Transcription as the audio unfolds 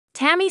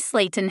Tammy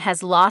Slaton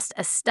has lost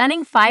a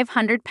stunning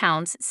 500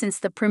 pounds since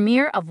the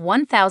premiere of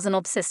 1000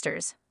 LB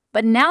Sisters,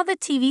 but now the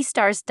TV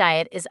star's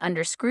diet is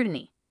under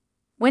scrutiny.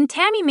 When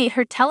Tammy made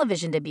her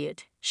television debut,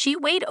 she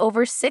weighed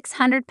over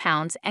 600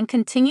 pounds and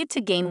continued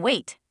to gain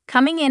weight,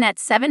 coming in at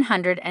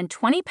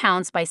 720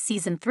 pounds by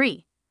season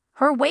 3.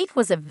 Her weight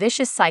was a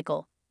vicious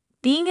cycle.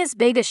 Being as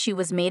big as she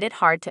was made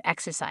it hard to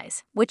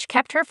exercise, which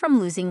kept her from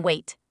losing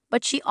weight,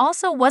 but she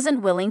also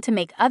wasn't willing to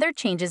make other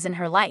changes in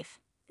her life.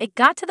 It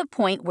got to the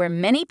point where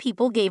many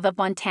people gave up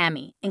on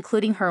Tammy,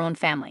 including her own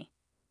family.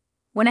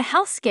 When a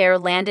health scare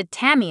landed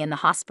Tammy in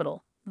the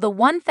hospital, the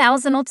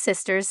 1000 LB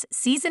Sisters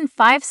Season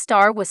 5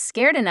 star was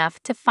scared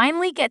enough to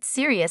finally get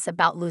serious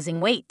about losing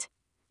weight.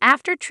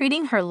 After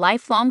treating her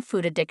lifelong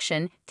food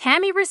addiction,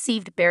 Tammy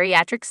received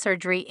bariatric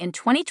surgery in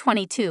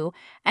 2022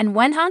 and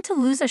went on to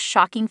lose a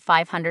shocking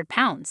 500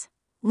 pounds.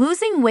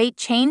 Losing weight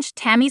changed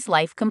Tammy's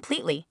life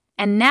completely,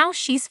 and now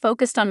she's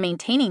focused on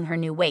maintaining her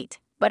new weight.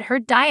 But her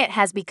diet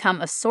has become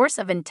a source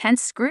of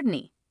intense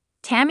scrutiny.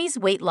 Tammy's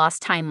weight loss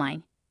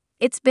timeline.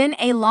 It's been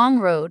a long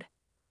road.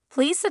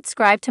 Please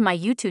subscribe to my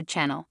YouTube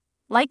channel.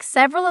 Like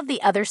several of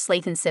the other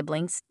Slaton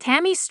siblings,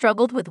 Tammy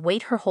struggled with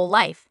weight her whole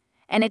life,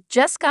 and it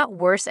just got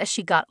worse as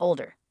she got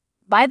older.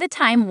 By the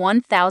time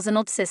 1000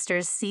 LB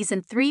Sisters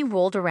Season 3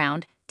 rolled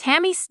around,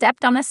 Tammy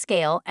stepped on a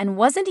scale and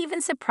wasn't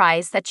even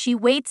surprised that she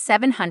weighed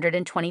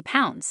 720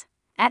 pounds.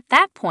 At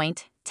that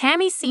point,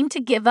 Tammy seemed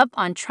to give up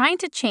on trying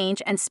to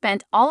change and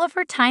spent all of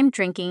her time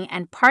drinking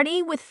and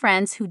partying with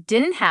friends who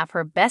didn't have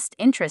her best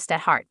interest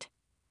at heart.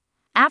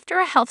 After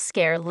a health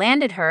scare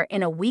landed her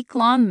in a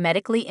week-long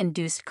medically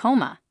induced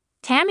coma,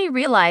 Tammy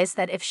realized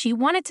that if she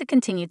wanted to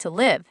continue to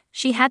live,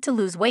 she had to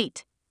lose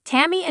weight.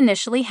 Tammy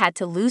initially had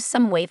to lose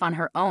some weight on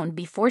her own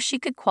before she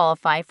could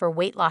qualify for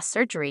weight loss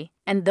surgery,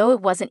 and though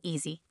it wasn't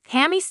easy,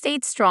 Tammy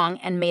stayed strong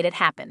and made it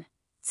happen.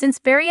 Since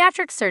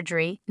bariatric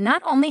surgery,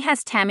 not only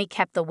has Tammy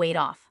kept the weight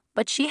off,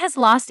 but she has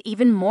lost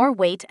even more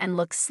weight and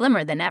looks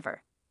slimmer than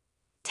ever.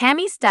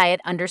 Tammy's diet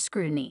under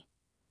scrutiny.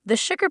 The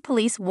sugar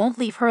police won't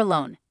leave her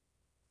alone.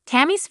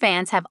 Tammy's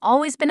fans have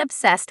always been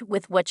obsessed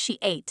with what she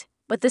ate,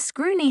 but the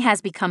scrutiny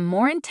has become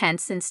more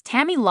intense since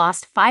Tammy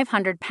lost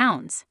 500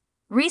 pounds.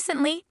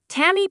 Recently,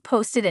 Tammy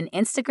posted an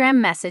Instagram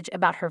message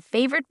about her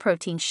favorite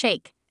protein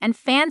shake, and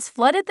fans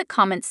flooded the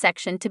comment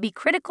section to be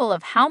critical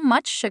of how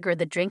much sugar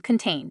the drink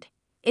contained.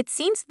 It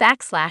seems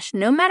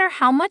no matter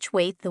how much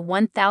weight the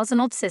 1000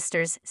 LB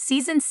Sisters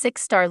Season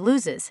 6 star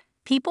loses,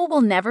 people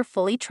will never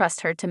fully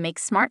trust her to make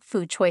smart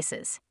food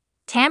choices.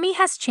 Tammy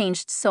has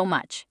changed so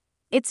much.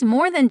 It's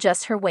more than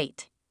just her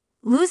weight.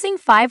 Losing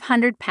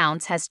 500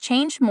 pounds has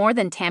changed more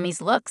than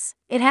Tammy's looks.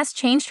 It has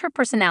changed her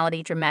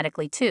personality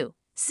dramatically too.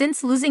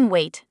 Since losing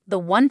weight, the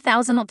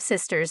 1000 LB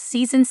Sisters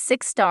Season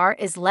 6 star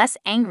is less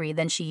angry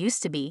than she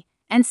used to be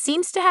and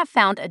seems to have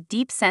found a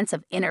deep sense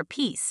of inner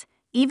peace,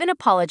 even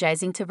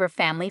apologizing to her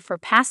family for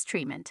past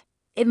treatment.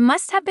 It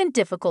must have been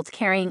difficult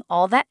carrying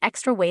all that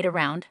extra weight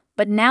around,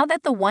 but now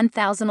that the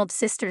 1000 LB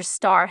Sisters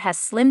star has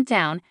slimmed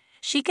down,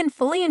 she can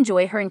fully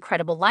enjoy her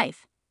incredible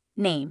life.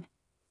 Name: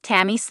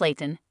 Tammy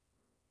Slaton.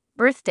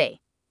 Birthday: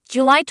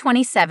 July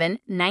 27,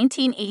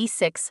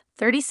 1986,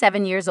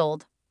 37 years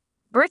old.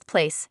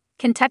 Birthplace: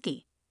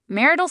 Kentucky.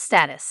 Marital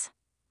status: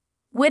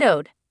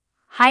 widowed.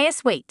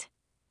 Highest weight: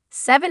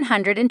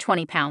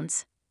 720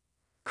 pounds.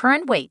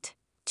 Current weight: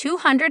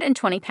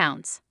 220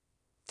 pounds.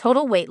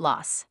 Total weight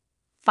loss: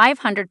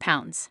 500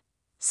 pounds.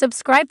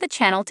 Subscribe the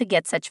channel to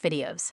get such videos.